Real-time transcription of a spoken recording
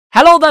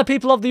Hello there,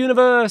 people of the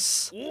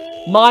universe!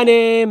 My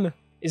name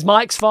is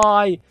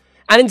MichSciFi,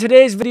 and in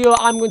today's video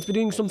I'm going to be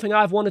doing something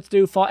I've wanted to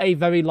do for a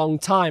very long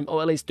time,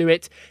 or at least do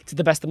it to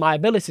the best of my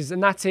abilities,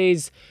 and that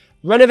is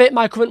renovate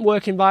my current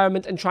work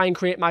environment and try and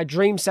create my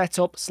dream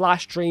setup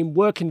 / dream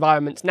work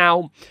environment.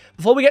 Now,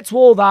 before we get to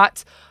all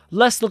that,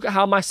 let's look at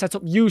how my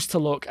setup used to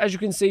look. As you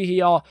can see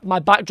here, my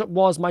backdrop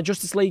was my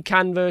Justice League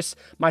canvas,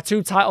 my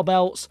 2 title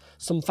belts,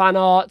 some fan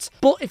art.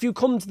 But if you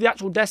come to the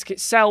actual desk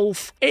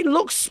itself, it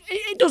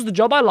does the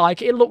job. I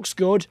like it. It looks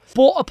good.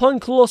 But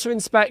upon closer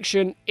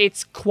inspection,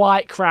 it's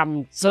quite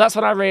crammed. So that's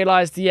when I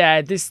realised,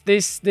 yeah, this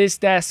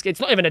desk, it's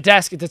not even a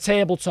desk, it's a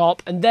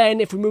tabletop. And then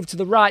if we move to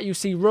the right, you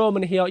see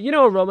Roman here. You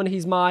know Roman,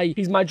 he's my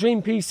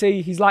dream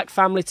PC. He's like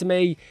family to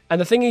me. And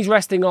the thing he's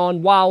resting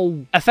on,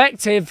 while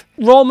effective,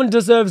 Roman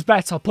deserves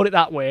better. Put it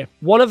that way.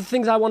 One of the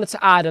things I wanted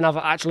to add, and I've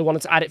actually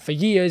wanted to add it for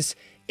years,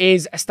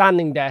 is a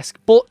standing desk.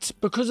 But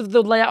because of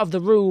the layout of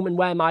the room and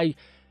where my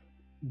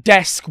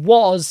desk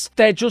was,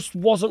 there just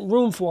wasn't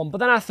room for one. But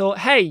then I thought,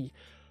 hey,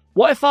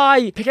 what if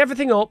I pick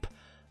everything up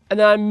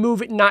and then I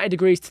move it 90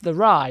 degrees to the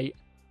right?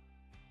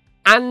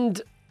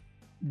 And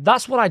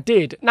that's what I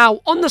did.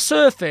 Now, on the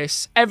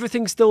surface,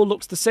 everything still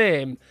looks the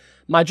same.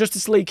 My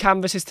Justice League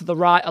canvas is to the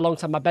right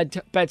alongside my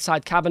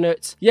bedside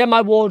cabinet. Yeah,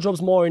 my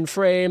wardrobe's more in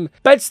frame.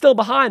 Bed's still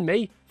behind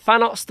me.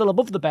 Fan art's still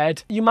above the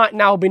bed. You might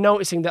now be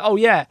noticing that, oh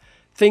yeah,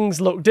 things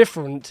look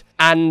different.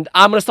 And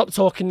I'm going to stop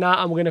talking now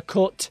and we're going to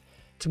cut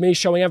to me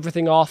showing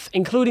everything off,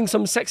 including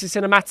some sexy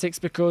cinematics,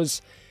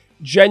 because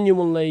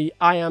genuinely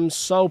I am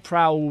so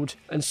proud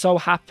and so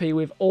happy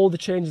with all the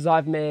changes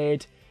I've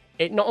made.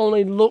 It not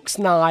only looks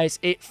nice,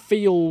 it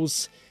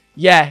feels,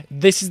 yeah,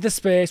 this is the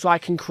space where I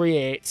can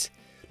create.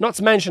 Not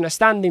to mention a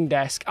standing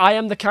desk. I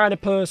am the kind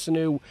of person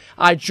who,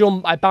 I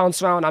jump, I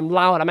bounce around, I'm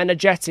loud, I'm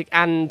energetic,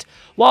 and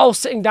while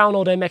sitting down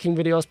all day making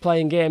videos,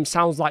 playing games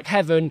sounds like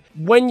heaven,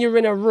 when you're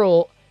in a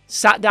rut,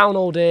 sat down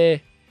all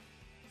day,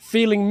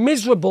 feeling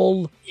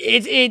miserable,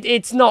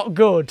 it's not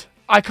good.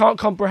 I can't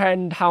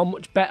comprehend how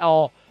much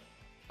better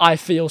I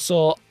feel,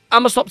 so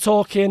I'm gonna stop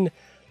talking.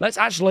 Let's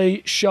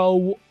actually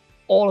show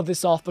all of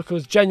this off,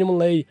 because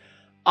genuinely,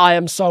 I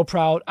am so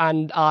proud,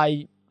 and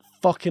I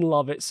fucking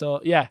love it,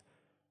 so yeah.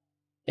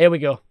 Here we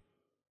go.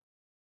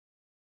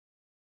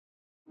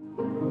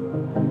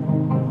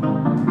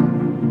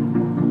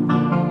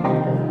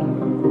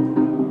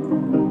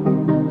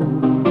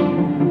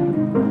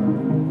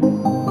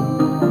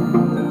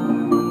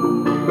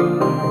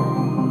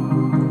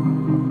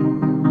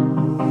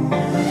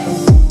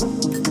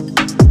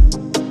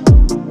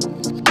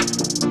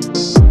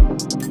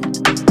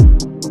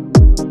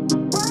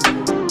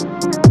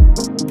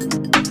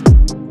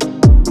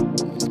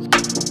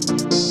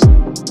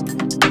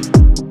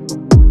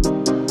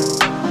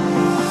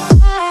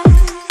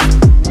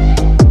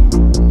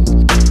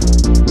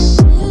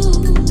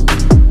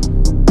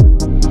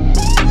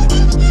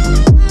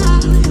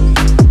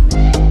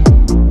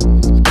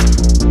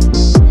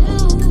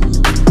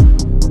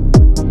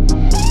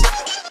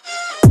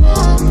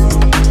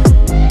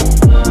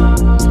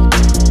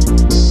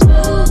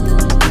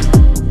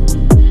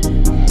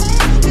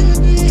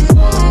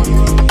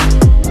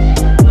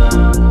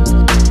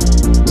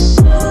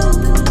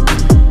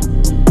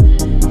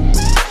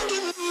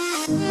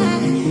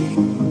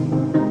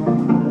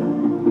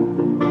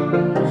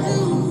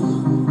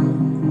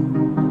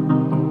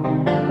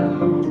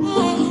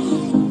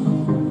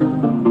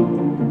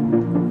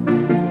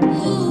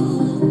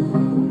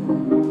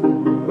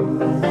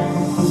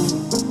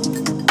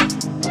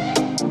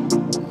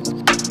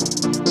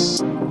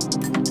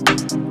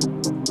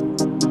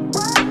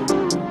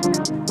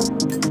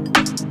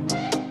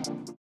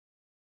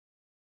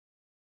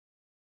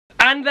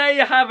 And there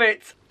you have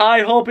it.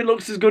 I hope it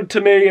looks as good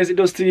to me as it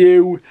does to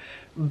you.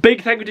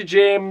 Big thank you to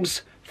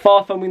James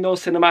for filming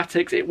those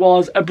cinematics. It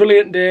was a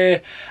brilliant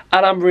day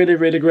and I'm really,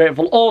 really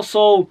grateful.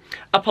 Also,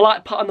 a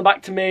polite pat on the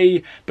back to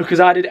me, because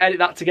I did edit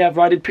that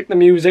together. I did pick the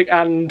music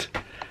and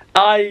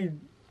I'm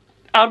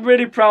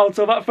really proud.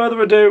 So without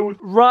further ado,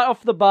 right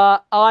off the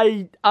bat,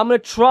 I'm going to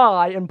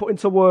try and put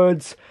into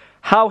words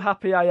how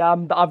happy I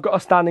am that I've got a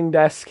standing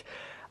desk.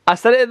 I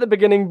said it at the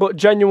beginning, but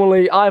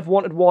genuinely, I've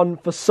wanted one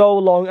for so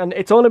long, and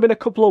it's only been a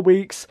couple of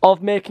weeks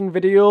of making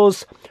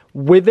videos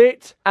with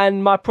it,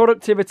 and my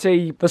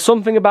productivity, there's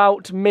something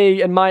about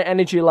me and my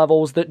energy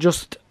levels that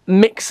just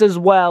mixes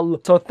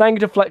well. So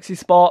thank you to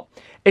FlexiSpot.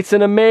 It's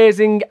an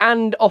amazing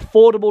and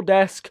affordable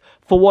desk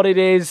for what it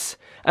is,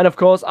 and of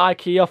course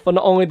IKEA for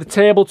not only the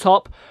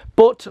tabletop,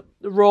 but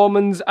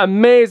Roman's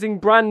amazing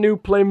brand new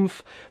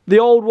plinth. The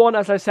old one,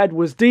 as I said,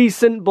 was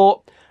decent,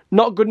 but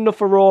not good enough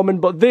for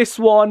Roman, but this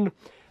one,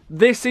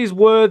 this is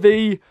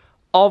worthy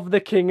of the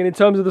king, and in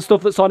terms of the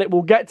stuff that's on it,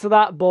 we'll get to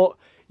that, but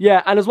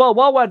yeah, and as well,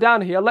 while we're down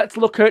here, let's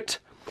look at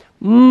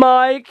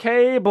my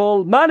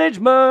cable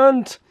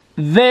management.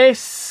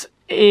 This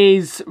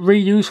is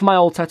reused from my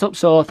old setup,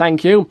 so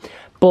thank you,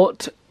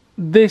 but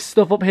this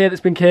stuff up here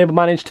that's been cable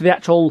managed to the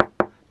actual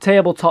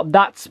tabletop,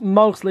 that's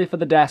mostly for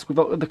the desk. We've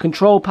got the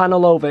control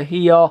panel over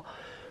here,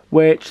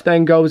 which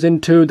then goes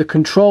into the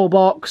control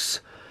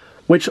box,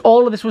 which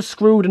all of this was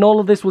screwed and all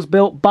of this was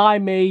built by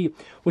me,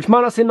 which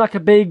might not seem like a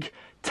big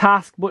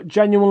task, but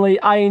genuinely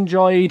I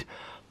enjoyed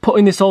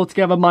putting this all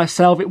together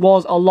myself. It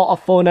was a lot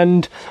of fun,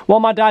 and while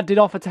my dad did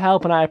offer to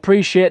help, and I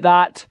appreciate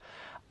that,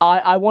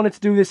 I wanted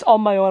to do this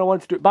on my own. I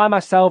wanted to do it by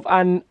myself,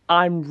 and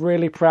I'm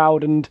really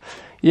proud. And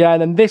yeah,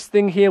 and then this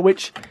thing here,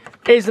 which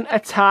isn't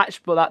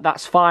attached, but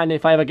that's fine.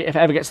 If it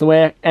ever gets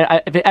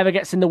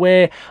in the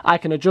way, I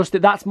can adjust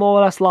it. That's more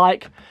or less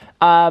like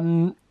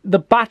the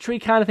battery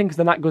kind of thing, because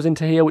then that goes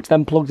into here, which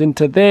then plugs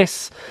into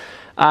this.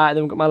 Then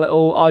we've got my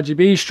little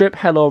RGB strip,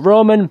 hello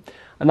Roman,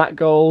 and that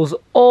goes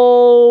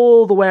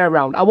all the way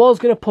around. I was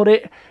going to put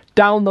it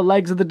down the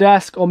legs of the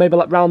desk, or maybe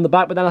like round the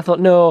back, but then I thought,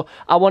 no,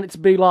 I want it to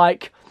be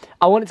like,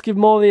 I want it to give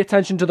more of the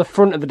attention to the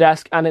front of the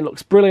desk, and it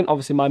looks brilliant.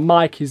 Obviously my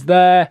mic is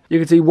there. You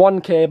can see one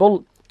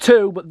cable,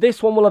 two, but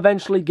this one will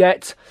eventually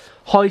get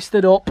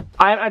hoisted up.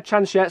 I haven't had a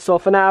chance yet, so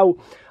for now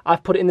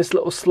I've put it in this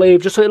little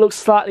sleeve just so it looks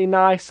slightly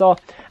nicer.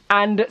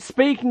 And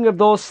speaking of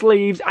those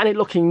sleeves and it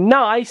looking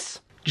nice,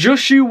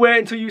 just you wait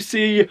until you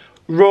see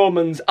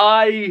Roman's.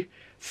 I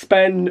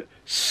spend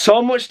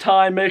so much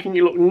time making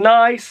it look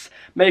nice,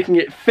 making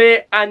it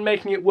fit, and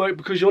making it work,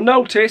 because you'll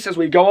notice as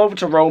we go over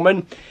to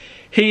Roman,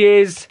 he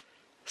is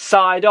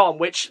side on,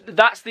 which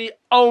that's the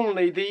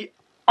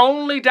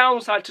only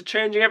downside to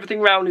changing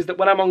everything around, is that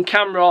when I'm on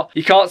camera,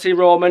 you can't see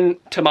Roman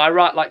to my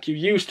right like you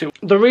used to.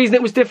 The reason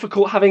it was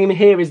difficult having him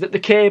here is that the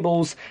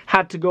cables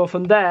had to go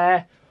from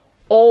there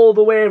all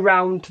the way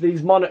around to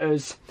these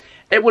monitors.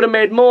 It would have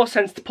made more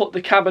sense to put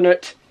the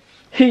cabinet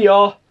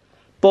here,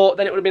 but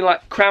then it would have been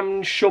like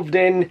crammed, shoved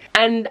in,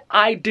 and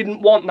I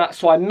didn't want that,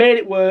 so I made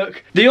it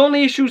work. The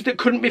only issues that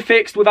couldn't be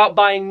fixed without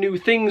buying new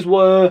things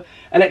were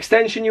an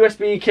extension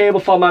USB cable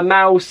for my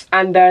mouse,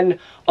 and then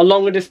a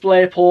longer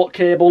display port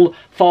cable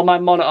for my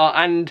monitor,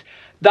 and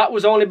that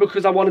was only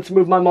because I wanted to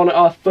move my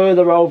monitor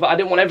further over. I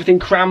didn't want everything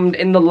crammed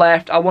in the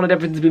left. I wanted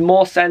everything to be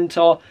more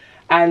center,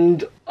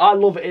 and I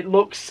love it. It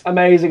looks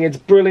amazing. It's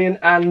brilliant.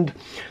 And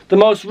the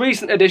most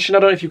recent addition, I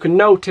don't know if you can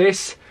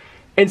notice,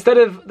 instead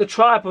of the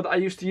tripod I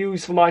used to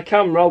use for my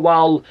camera,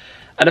 while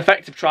an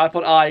effective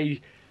tripod, I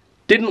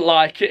didn't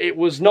like it. It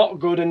was not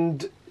good,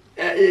 and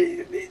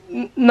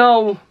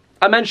no,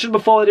 I mentioned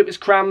before that it was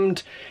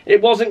crammed.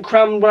 It wasn't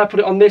crammed when I put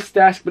it on this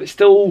desk, but it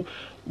still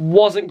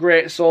wasn't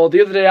great. So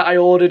the other day I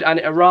ordered, and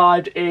it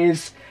arrived,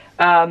 is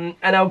an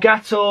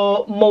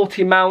Elgato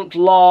multi-mount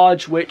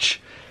large,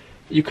 which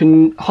you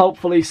can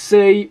hopefully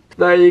see.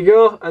 There you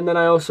go. And then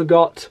I also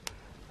got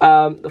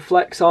the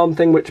flex arm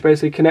thing, which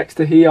basically connects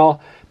to here,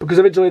 because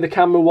originally the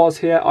camera was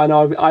here. I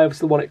know I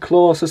obviously want it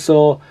closer,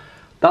 so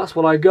that's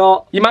what I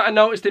got. You might have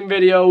noticed in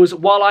videos,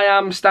 while I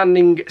am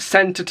standing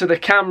center to the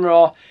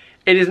camera,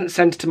 it isn't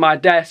center to my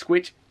desk,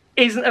 which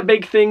isn't a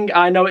big thing.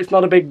 I know it's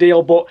not a big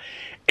deal, but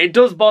it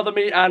does bother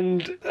me,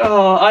 and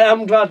I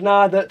am glad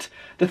now that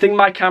the thing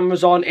my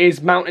camera's on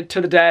is mounted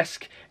to the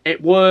desk.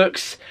 It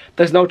works.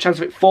 There's no chance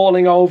of it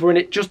falling over, and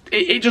it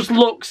just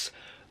looks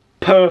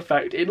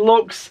perfect. It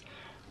looks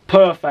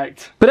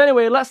perfect. But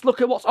anyway, let's look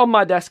at what's on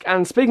my desk.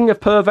 And speaking of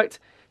perfect,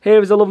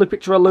 here is a lovely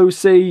picture of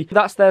Lucy.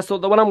 That's there so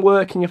that when I'm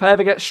working, if I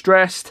ever get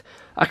stressed,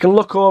 I can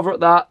look over at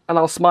that and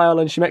I'll smile,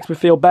 and she makes me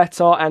feel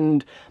better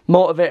and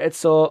motivated,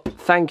 so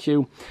thank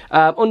you.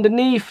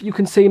 Underneath, you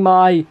can see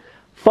my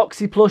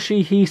Foxy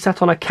plushie. He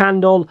sat on a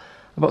candle.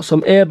 I've got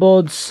some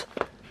earbuds,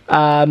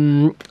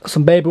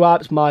 some baby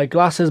wipes, my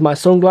glasses, my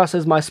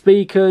sunglasses, my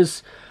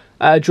speakers,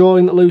 a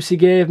drawing that Lucy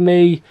gave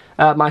me,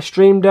 my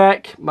stream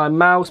deck, my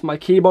mouse, my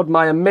keyboard,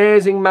 my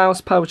amazing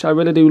mouse pad, which I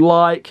really do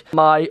like,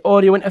 my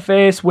audio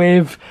interface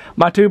with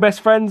my two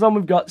best friends on.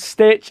 We've got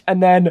Stitch,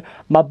 and then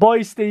my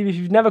boy Steve. If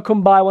you've never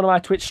come by one of my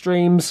Twitch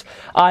streams,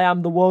 I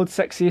am the world's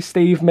sexiest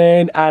Steve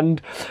main, and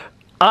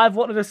I've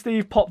wanted a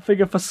Steve pop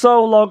figure for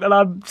so long, and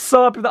I'm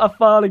so happy that I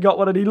finally got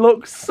one, and he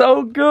looks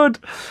so good.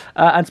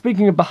 And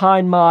speaking of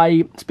behind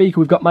my speaker,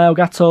 we've got my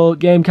Elgato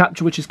game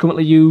capture, which is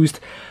currently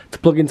used to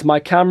plug into my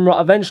camera.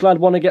 Eventually I'd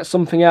want to get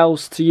something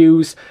else to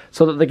use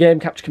so that the game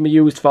capture can be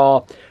used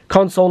for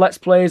console Let's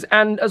Plays.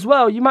 And as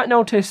well, you might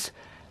notice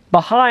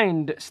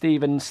behind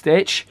Steve and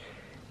Stitch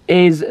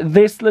is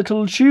this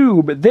little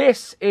tube.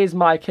 This is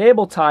my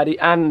cable tidy,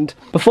 and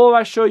before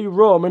I show you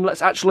Roman,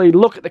 let's actually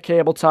look at the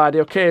cable tidy.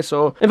 Okay,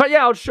 so in fact,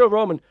 yeah, I'll show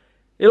Roman.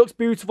 He looks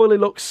beautiful, he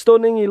looks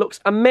stunning, he looks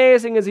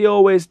amazing as he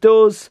always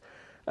does.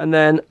 And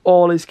then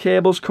all his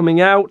cables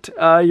coming out.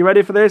 You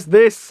ready for this?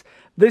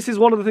 This is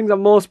one of the things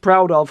I'm most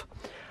proud of.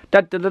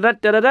 Da, da, da, da,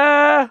 da,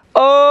 da.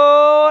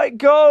 Oh, it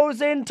goes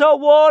into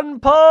one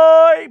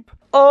pipe.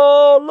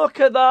 Oh, look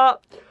at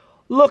that.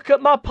 Look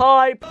at my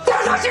pipe.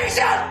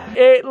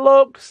 It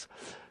looks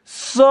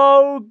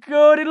so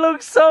good. It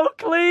looks so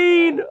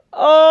clean.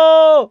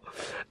 Oh,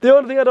 the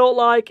only thing I don't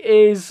like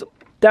is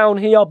down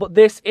here, but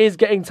this is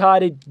getting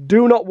tidied.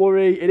 Do not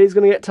worry, it is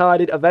going to get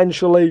tidied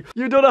eventually.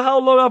 You don't know how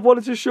long I've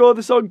wanted to show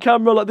this on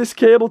camera, like this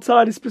cable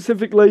tidy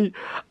specifically.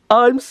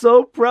 I'm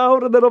so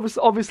proud. And then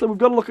obviously we've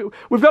got to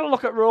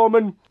look at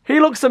Roman. He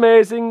looks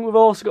amazing. We've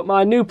also got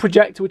my new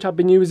projector, which I've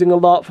been using a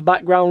lot for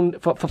background,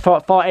 for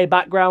a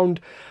background.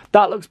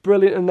 That looks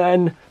brilliant. And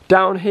then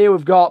down here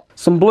we've got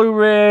some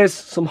Blu-rays,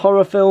 some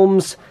horror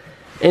films.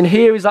 In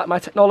here is like my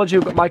technology.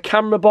 We've got my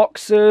camera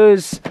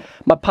boxes,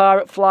 my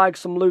pirate flag,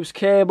 some loose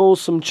cables,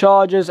 some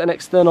chargers, an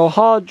external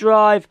hard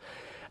drive.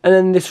 And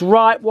then this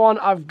right one,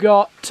 I've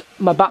got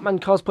my Batman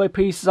cosplay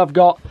pieces. I've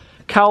got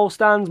cowl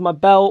stands, my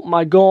belt,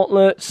 my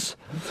gauntlets,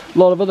 a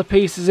lot of other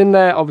pieces in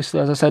there. Obviously,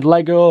 as I said,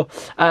 Lego.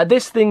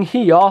 This thing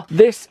here,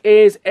 this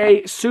is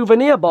a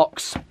souvenir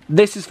box.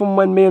 This is from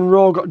when me and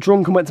Ro got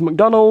drunk and went to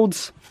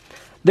McDonald's.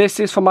 This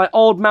is from my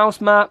old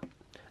mouse mat.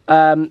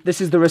 This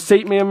is the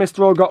receipt me and Mr.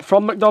 Ro got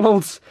from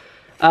McDonald's.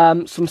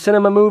 Some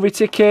cinema movie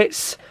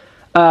tickets.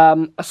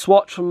 A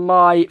swatch from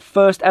my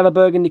first ever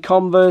burgundy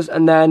Converse,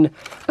 and then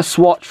a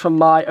swatch from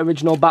my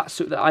original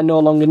Batsuit that I no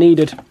longer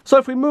needed. So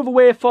if we move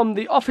away from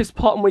the office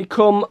pot and we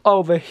come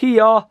over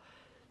here,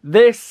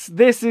 this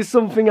is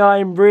something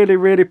I'm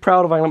really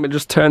proud of. Let me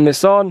just turn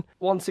this on.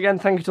 Once again,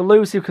 thank you to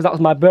Lucy, because that was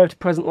my birthday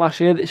present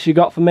last year that she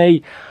got for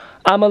me.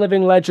 I'm a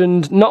living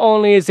legend. Not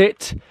only is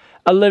it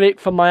a lyric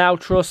from my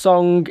outro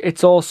song,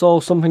 it's also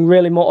something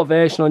really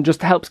motivational and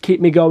just helps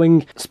keep me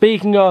going.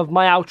 Speaking of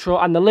my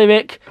outro and the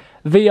lyric,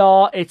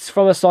 VR, it's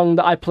from a song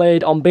that I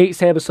played on Beat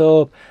Saber,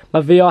 so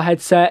my VR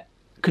headset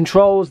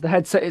controls, the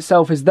headset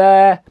itself is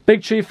there.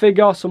 Big tree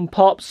figure, some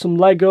pops, some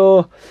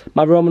Lego,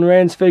 my Roman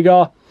Reigns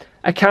figure,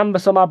 a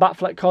canvas on my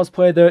Batfleck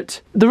cosplay. That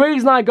the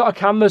reason I got a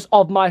canvas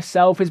of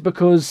myself is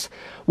because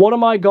one of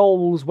my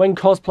goals when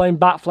cosplaying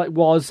Batfleck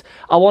was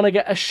I want to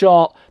get a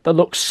shot that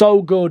looks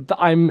so good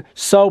that I'm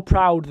so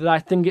proud that I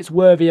think it's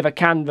worthy of a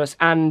canvas,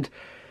 and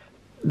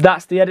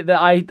that's the edit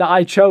that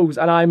I chose,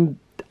 and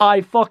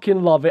I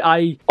fucking love it.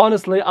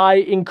 Honestly, I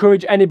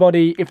encourage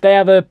anybody, if they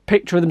have a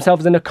picture of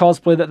themselves in a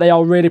cosplay that they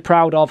are really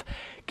proud of,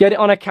 get it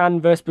on a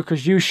canvas,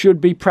 because you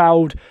should be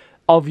proud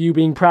of you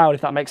being proud,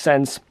 if that makes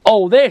sense.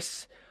 Oh,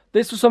 this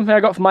was something I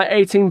got for my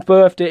 18th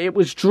birthday. It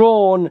was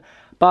drawn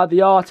by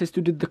the artist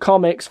who did the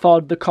comics for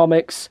the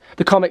comic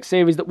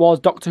series that was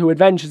Doctor Who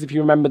Adventures, if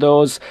you remember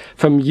those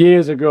from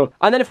years ago.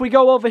 And then if we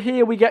go over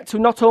here, we get to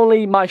not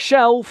only my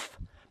shelf,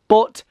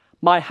 but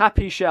my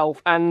happy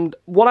shelf. And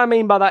what I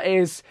mean by that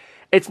is,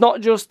 it's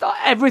not just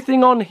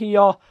everything on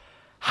here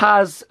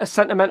has a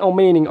sentimental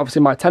meaning.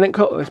 Obviously, my tenant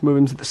cut. Let's move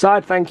him to the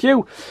side. Thank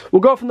you. We'll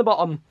go from the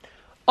bottom.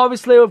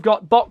 Obviously, we've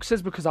got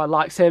boxes because I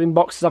like saving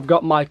boxes. I've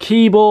got my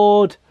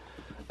keyboard,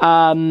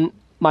 my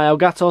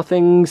Elgato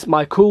things,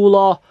 my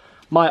cooler,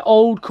 my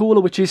old cooler,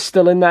 which is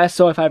still in there.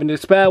 So if I ever need a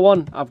spare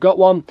one, I've got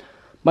one.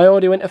 My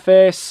audio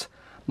interface,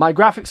 my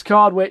graphics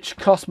card, which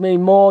cost me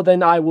more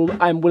than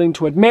I'm willing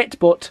to admit,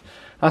 but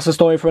that's a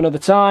story for another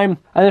time.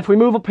 And if we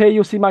move up here,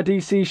 you'll see my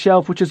DC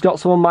shelf, which has got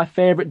some of my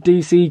favourite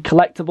DC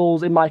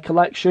collectibles in my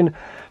collection,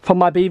 from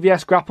my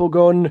BVS grapple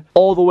gun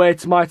all the way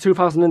to my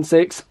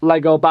 2006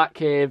 Lego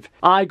Batcave.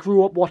 I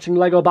grew up watching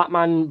Lego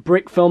Batman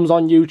brick films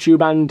on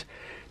YouTube, and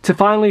to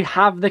finally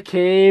have the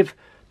cave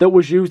that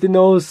was used in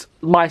those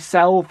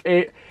myself,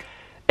 it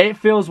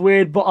feels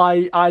weird, but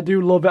I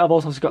do love it. I've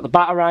also got the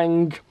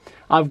Batarang.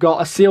 I've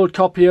got a sealed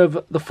copy of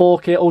the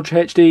 4K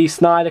Ultra HD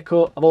Snyder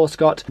Cut. I've also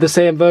got the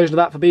same version of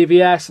that for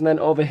BVS. And then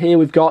over here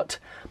we've got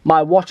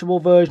my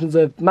watchable versions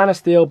of Man of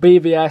Steel,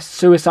 BVS,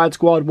 Suicide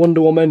Squad, Wonder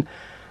Woman,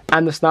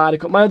 and the Snyder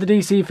Cut. My other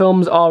DC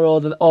films are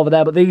over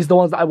there, but these are the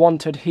ones that I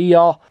wanted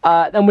here.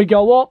 Then we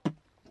go up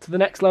to the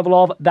next level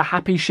of the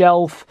happy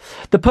shelf.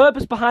 The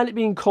purpose behind it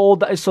being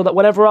called that is so that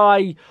whenever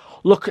I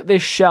look at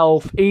this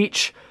shelf,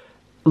 each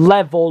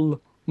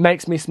level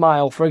makes me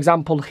smile. For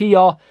example,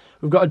 here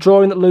we've got a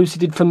drawing that Lucy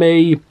did for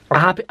me,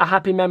 a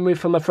happy memory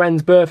from a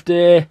friend's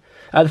birthday.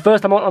 The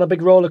first time I went on a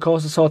big roller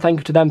coaster, so thank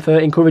you to them for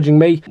encouraging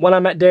me. When I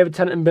met David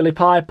Tennant and Billy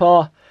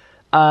Piper,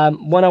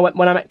 when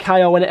I met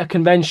Kyle at a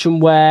convention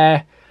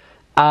where,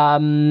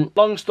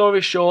 long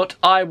story short,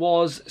 I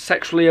was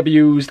sexually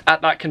abused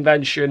at that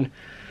convention,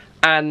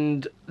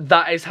 and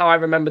that is how I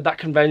remembered that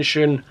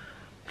convention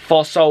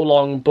for so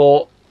long.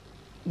 But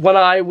when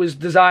I was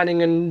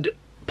designing and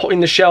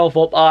putting the shelf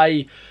up,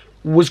 I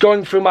was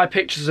going through my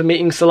pictures and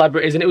meeting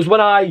celebrities, and it was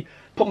when I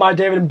put my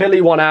David and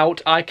Billy one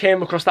out, I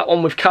came across that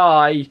one with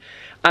Kai,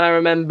 and I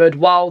remembered,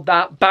 while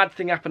that bad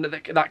thing happened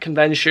at that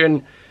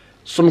convention,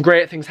 some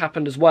great things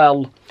happened as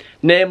well.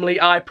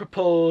 Namely, I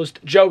proposed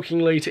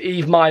jokingly to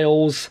Eve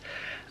Miles,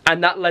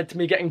 and that led to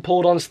me getting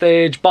pulled on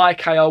stage by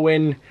Kai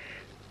Owen,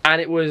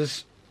 and it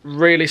was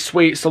really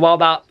sweet. So while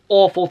that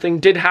awful thing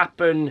did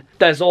happen,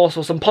 there's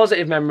also some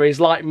positive memories,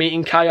 like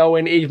meeting Kai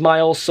Owen, Eve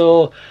Miles.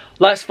 So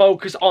let's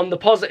focus on the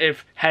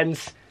positive,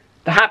 hence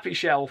the happy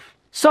shelf.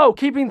 So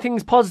keeping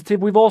things positive,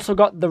 we've also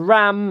got the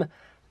RAM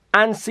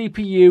and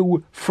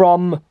CPU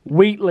from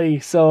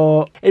Wheatley.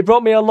 So it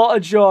brought me a lot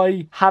of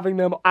joy having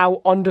them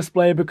out on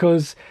display,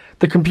 because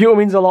the computer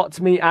means a lot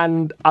to me,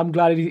 and I'm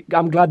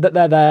glad that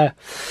they're there.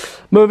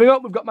 Moving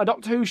up, we've got my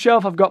Doctor Who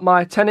shelf. I've got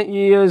my Tennant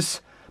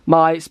years,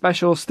 my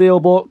special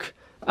steelbook,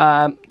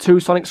 2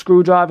 sonic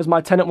screwdrivers. My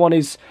Tennant one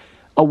is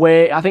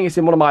away. I think it's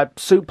in one of my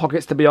suit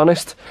pockets, to be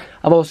honest.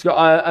 I've also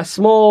got a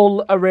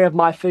small array of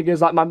my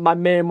figures, like my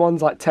main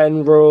ones, like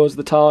 10 Rose,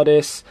 the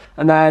TARDIS.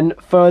 And then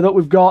further up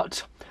we've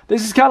got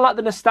this is kind of like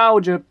the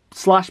nostalgia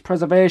 /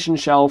 preservation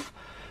shelf.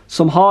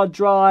 Some hard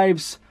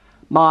drives,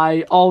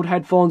 my old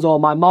headphones or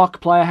my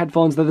Markiplier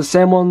headphones. They're the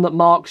same one that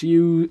Mark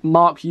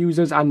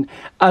uses, and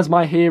as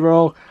my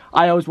hero,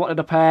 I always wanted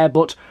a pair,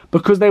 but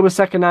because they were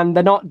secondhand,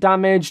 they're not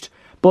damaged.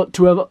 But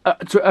to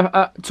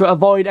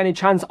avoid any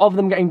chance of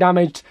them getting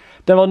damaged,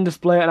 they're on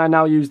display, and I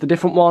now use the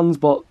different ones,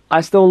 but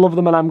I still love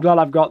them and I'm glad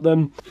I've got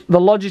them. The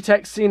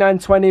Logitech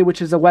C920,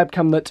 which is a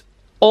webcam that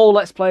all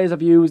Let's Players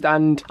have used,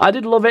 and I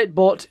did love it,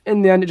 but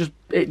in the end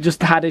it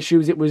just had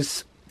issues. It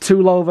was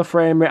too low of a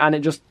frame rate and it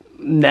just,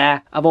 nah.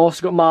 I've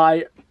also got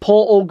my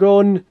portal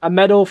gun, a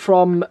medal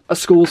from a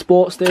school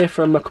sports day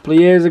from a couple of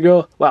years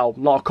ago. Well,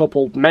 not a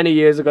couple, many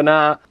years ago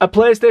now. A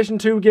PlayStation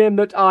 2 game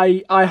that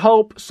I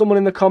hope someone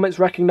in the comments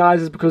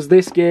recognises, because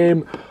this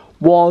game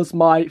was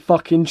my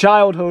fucking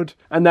childhood.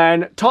 And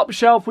then top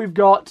shelf, we've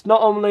got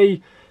not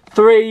only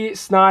 3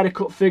 Snyder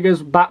Cut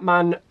figures,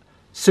 Batman,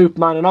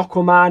 Superman and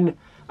Aquaman.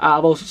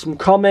 I've also some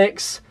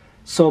comics,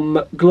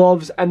 some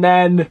gloves, and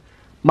then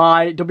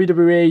my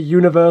WWE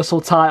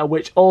Universal title,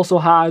 which also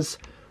has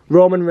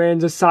Roman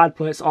Reigns' side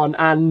plates on.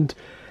 And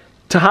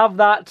to have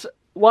that,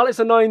 while it's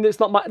annoying that it's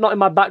not in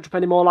my backdrop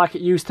anymore like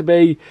it used to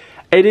be,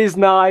 it is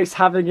nice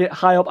having it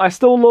high up. I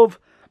still love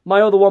my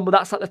other one, but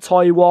that's like the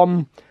toy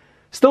one.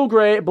 Still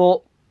great,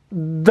 but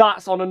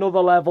that's on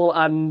another level.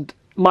 And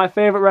my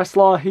favourite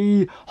wrestler,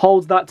 he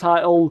holds that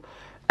title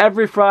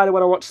every Friday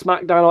when I watch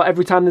SmackDown, or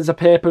every time there's a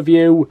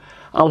pay-per-view.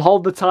 I'll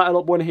hold the title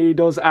up when he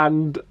does,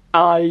 and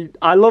I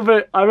love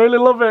it. I really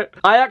love it.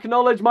 I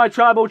acknowledge my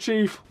tribal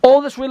chief.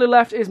 All that's really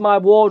left is my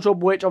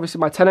wardrobe, which obviously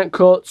my tenant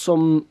cut,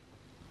 some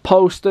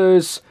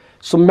posters,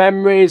 some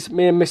memories,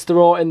 me and Mr.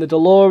 O in the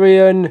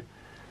DeLorean,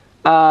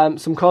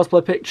 some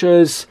cosplay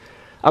pictures,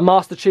 a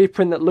Master Chief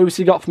print that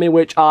Lucy got for me,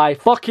 which I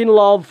fucking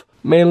love.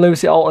 Me and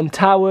Lucy at Alton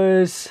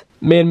Towers,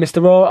 me and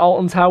Mr. O at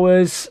Alton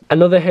Towers,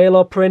 another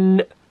Halo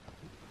print,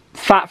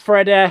 Fat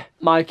Freddy,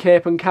 my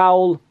cape and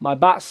cowl, my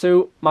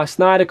batsuit, my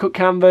Snyder Cut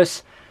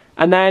canvas,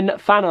 and then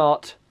fan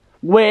art,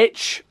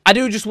 which I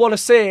do just want to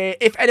say,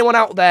 if anyone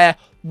out there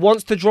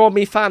wants to draw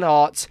me fan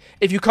art,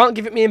 if you can't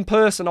give it me in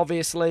person,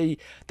 obviously,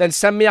 then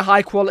send me a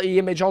high quality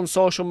image on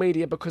social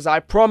media, because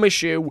I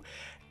promise you,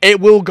 it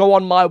will go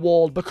on my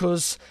wall,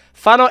 because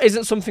fan art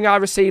isn't something I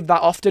receive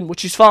that often,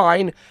 which is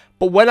fine,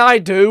 but when I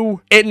do,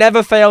 it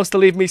never fails to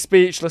leave me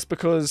speechless,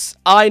 because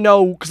I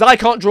know, because I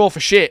can't draw for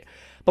shit,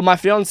 but my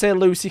fiancée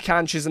Lucy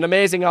can. She's an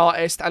amazing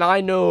artist, and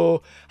I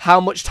know how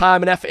much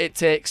time and effort it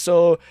takes.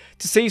 So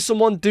to see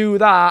someone do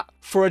that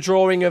for a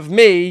drawing of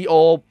me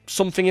or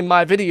something in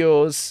my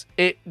videos,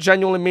 it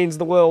genuinely means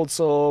the world.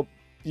 So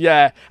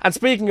yeah. And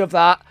speaking of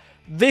that,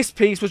 this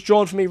piece was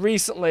drawn for me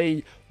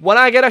recently. When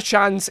I get a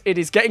chance, it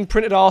is getting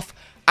printed off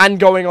and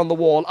going on the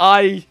wall.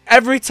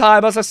 Every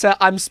time, as I said,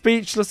 I'm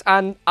speechless,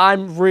 and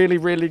I'm really,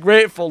 really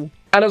grateful.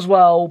 And as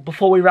well,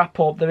 before we wrap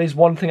up, there is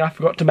one thing I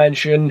forgot to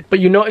mention, but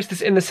you notice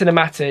this in the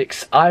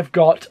cinematics, I've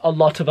got a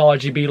lot of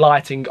RGB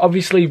lighting.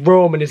 Obviously,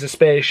 Roman is a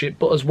spaceship,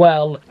 but as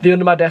well, the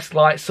under my desk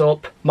lights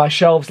up, my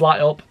shelves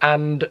light up,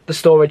 and the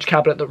storage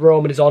cabinet that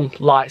Roman is on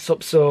lights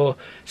up. So,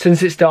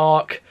 since it's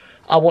dark,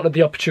 I wanted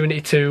the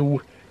opportunity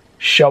to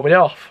show it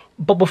off.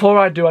 But before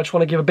I do, I just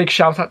want to give a big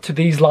shout out to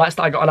these lights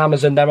that I got on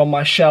Amazon. They're on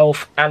my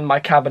shelf and my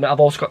cabinet. I've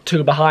also got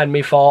 2 behind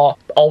me for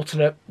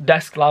alternate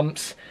desk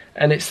lamps,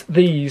 and it's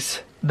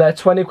these. They're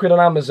 20 quid on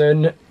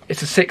Amazon.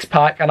 It's a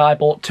 6-pack and I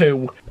bought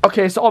 2.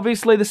 Okay, so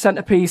obviously the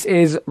centerpiece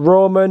is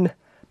Roman,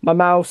 my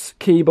mouse,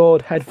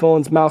 keyboard,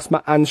 headphones, mouse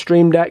mat and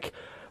stream deck.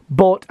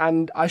 But,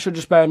 and I should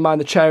just bear in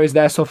mind the chair is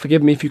there, so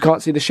forgive me if you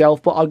can't see the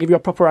shelf, but I'll give you a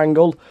proper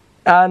angle.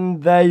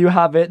 And there you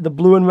have it, the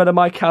blue and red of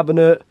my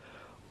cabinet,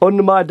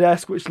 under my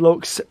desk, which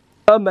looks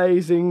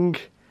amazing.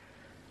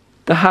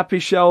 The happy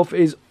shelf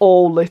is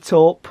all lit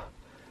up,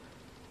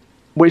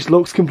 which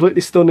looks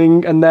completely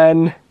stunning, and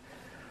then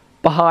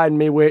behind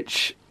me,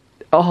 which,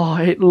 oh,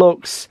 it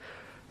looks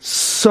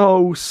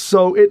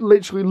it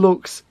literally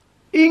looks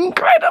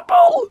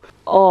incredible.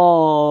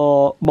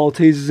 Oh,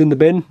 Maltesers in the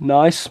bin,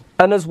 nice.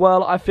 And as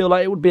well, I feel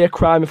like it would be a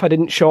crime if I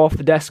didn't show off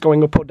the desk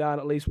going up or down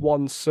at least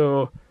once,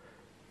 so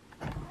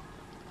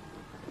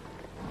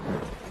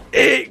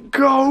it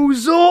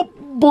goes up,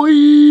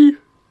 boy.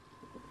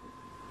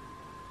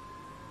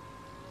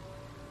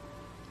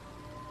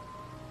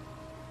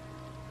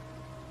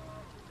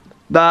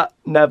 That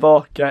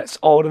never gets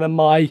old, and then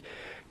my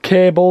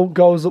cable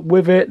goes up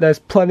with it. There's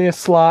plenty of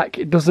slack.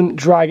 It doesn't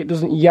drag, it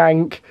doesn't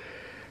yank.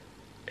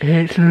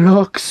 It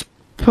looks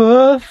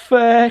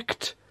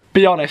perfect.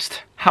 Be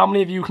honest, how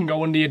many of you can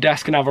go under your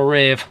desk and have a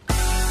rave?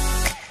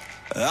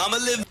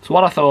 That's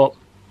what I thought.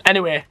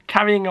 Anyway,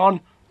 carrying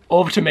on,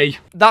 over to me.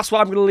 That's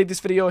why I'm going to leave this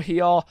video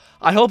here.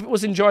 I hope it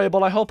was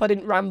enjoyable. I hope I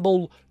didn't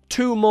ramble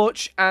too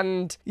much,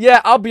 and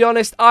yeah, I'll be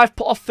honest, I've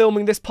put off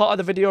filming this part of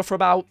the video for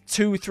about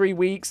 2-3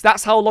 weeks.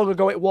 That's how long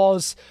ago it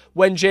was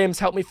when James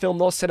helped me film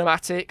those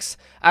cinematics,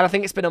 and I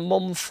think it's been a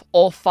month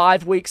or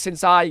 5 weeks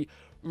since I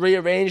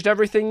rearranged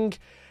everything.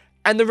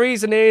 And the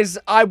reason is,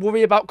 I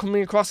worry about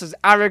coming across as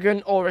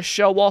arrogant or a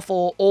show-off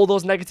or all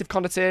those negative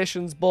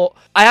connotations, but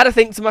I had to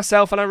think to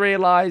myself and I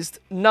realised,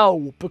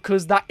 no,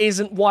 because that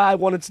isn't why I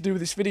wanted to do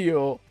this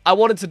video. I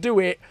wanted to do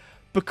it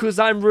because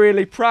I'm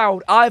really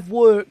proud. I've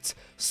worked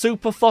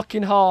super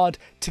fucking hard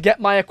to get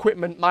my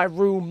equipment, my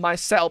room, my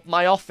setup,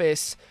 my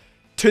office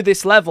to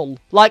this level.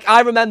 Like, I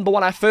remember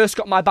when I first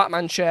got my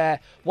Batman chair,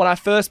 when I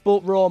first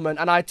built Roman,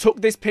 and I took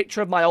this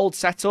picture of my old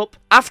setup.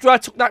 After I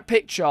took that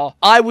picture,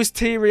 I was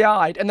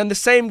teary-eyed, and then the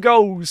same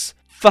goes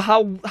for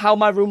how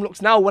my room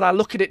looks now when I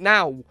look at it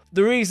now.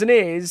 The reason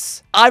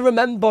is, I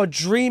remember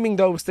dreaming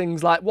those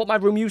things, like what my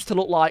room used to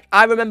look like.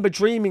 I remember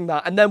dreaming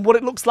that, and then what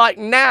it looks like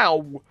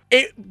now,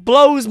 it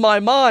blows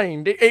my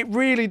mind. It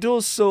really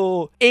does.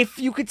 So, if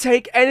you could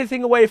take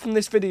anything away from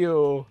this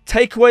video,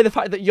 take away the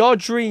fact that your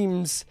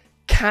dreams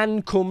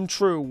can come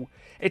true.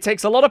 It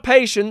takes a lot of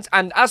patience,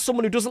 and as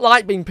someone who doesn't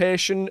like being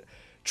patient,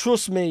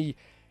 trust me,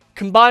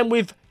 combined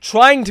with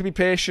trying to be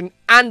patient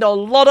and a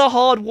lot of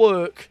hard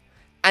work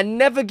and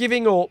never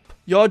giving up,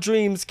 your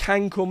dreams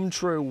can come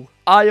true.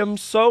 I am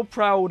so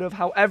proud of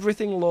how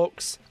everything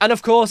looks. And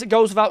of course, it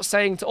goes without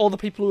saying to all the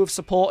people who have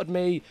supported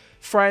me,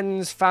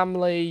 friends,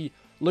 family,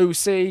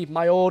 Lucy,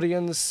 my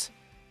audience,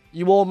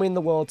 you all mean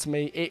the world to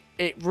me.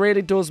 It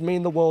really does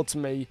mean the world to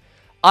me.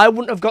 I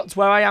wouldn't have got to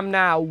where I am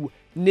now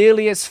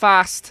nearly as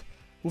fast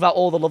without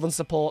all the love and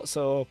support,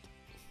 so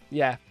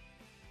yeah.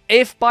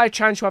 If by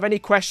chance you have any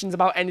questions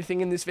about anything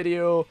in this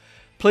video,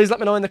 please let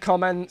me know in the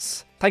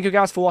comments. Thank you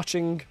guys for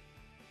watching,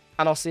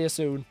 and I'll see you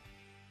soon.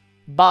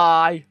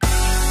 Bye.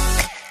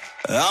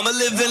 I'm a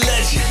living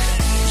legend.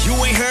 You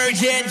ain't heard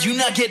yet, you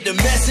not get the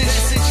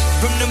message.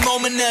 From the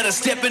moment that I'm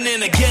stepping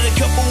in, I get a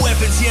couple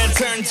weapons. Yeah, I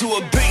turn to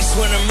a beast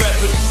when I'm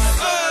rapping.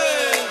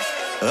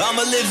 I'm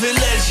a living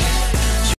legend.